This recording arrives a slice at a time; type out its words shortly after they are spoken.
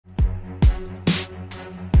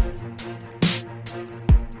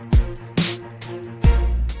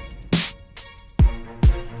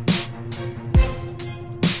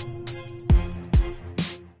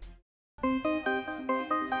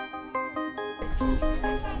You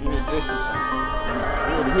need distance.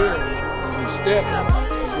 Over here, you step.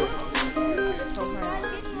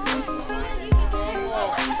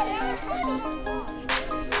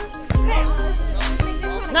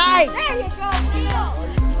 Nice! There you go!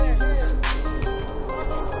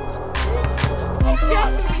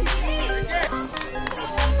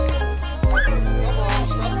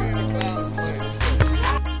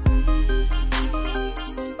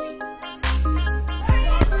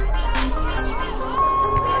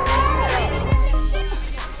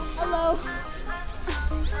 Hello.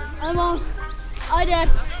 I'm on. Hi, Dad.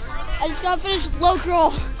 I just got finished with low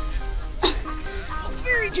crawl.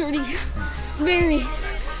 Very dirty. Very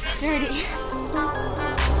dirty.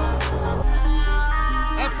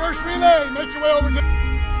 That first relay, make your way over to...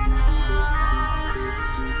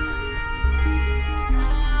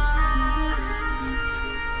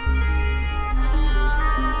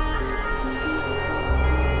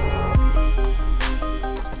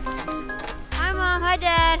 Hi, Mom. Hi,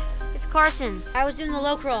 Dad. It's Carson. I was doing the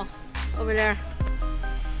low crawl over there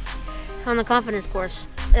on the confidence course.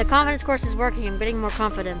 The confidence course is working. I'm getting more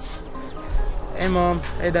confidence. Hey Mom,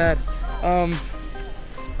 hey Dad.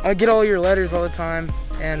 I get all your letters all the time,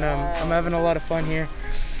 and I'm having a lot of fun here.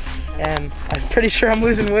 And I'm pretty sure I'm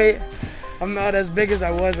losing weight. I'm not as big as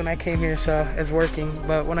I was when I came here, so it's working.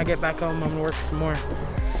 But when I get back home, I'm gonna work some more,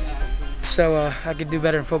 so I could do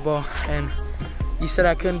better in football. And you said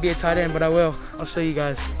I couldn't be a tight end, but I will. I'll show you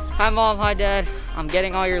guys. Hi Mom, hi Dad. I'm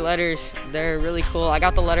getting all your letters. They're really cool. I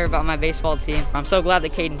got the letter about my baseball team. I'm so glad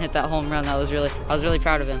that Caden hit that home run. I was really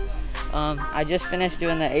proud of him. I just finished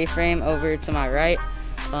doing the A-frame over to my right.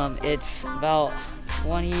 It's about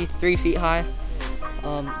 23 feet high.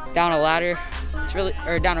 Down a ladder,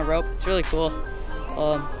 down a rope. It's really cool.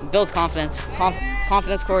 Builds confidence.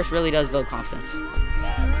 Confidence course really does build confidence.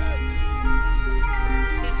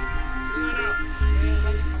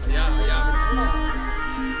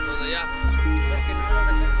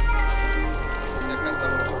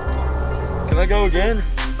 Can I go again?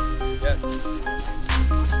 Yes.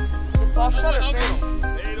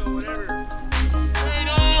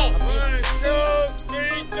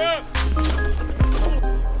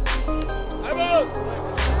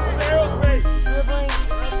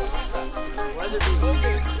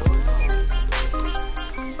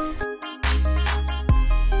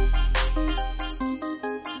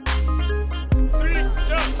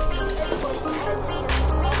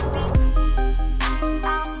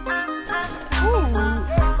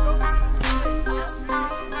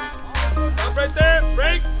 Right there,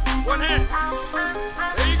 break, one hand.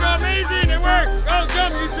 There you go, amazing, it worked. Go,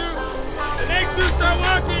 jump, you two. The next two start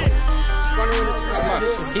walking. Come on,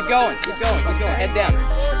 keep going, head down.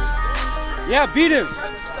 Yeah, beat him.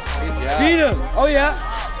 Good job. Beat him. Oh yeah.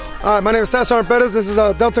 My name is Cesar Perez. This is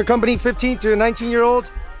a Delta Company 15 to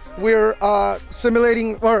 19-year-olds. We're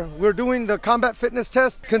simulating, or we're doing the combat fitness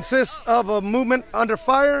test. Consists of a movement under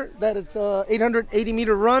fire that is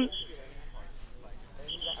 880-meter run,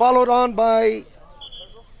 followed on by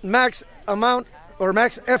max amount or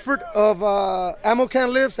max effort of ammo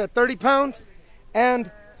can lifts at 30 pounds and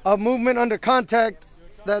a movement under contact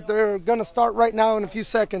that they're gonna start right now in a few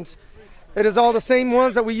seconds. It is all the same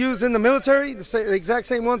ones that we use in the military, the exact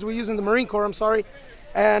same ones we use in the Marine Corps, I'm sorry.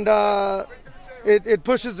 And it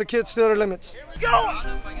pushes the kids to their limits. Go!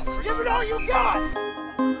 Give it all you got!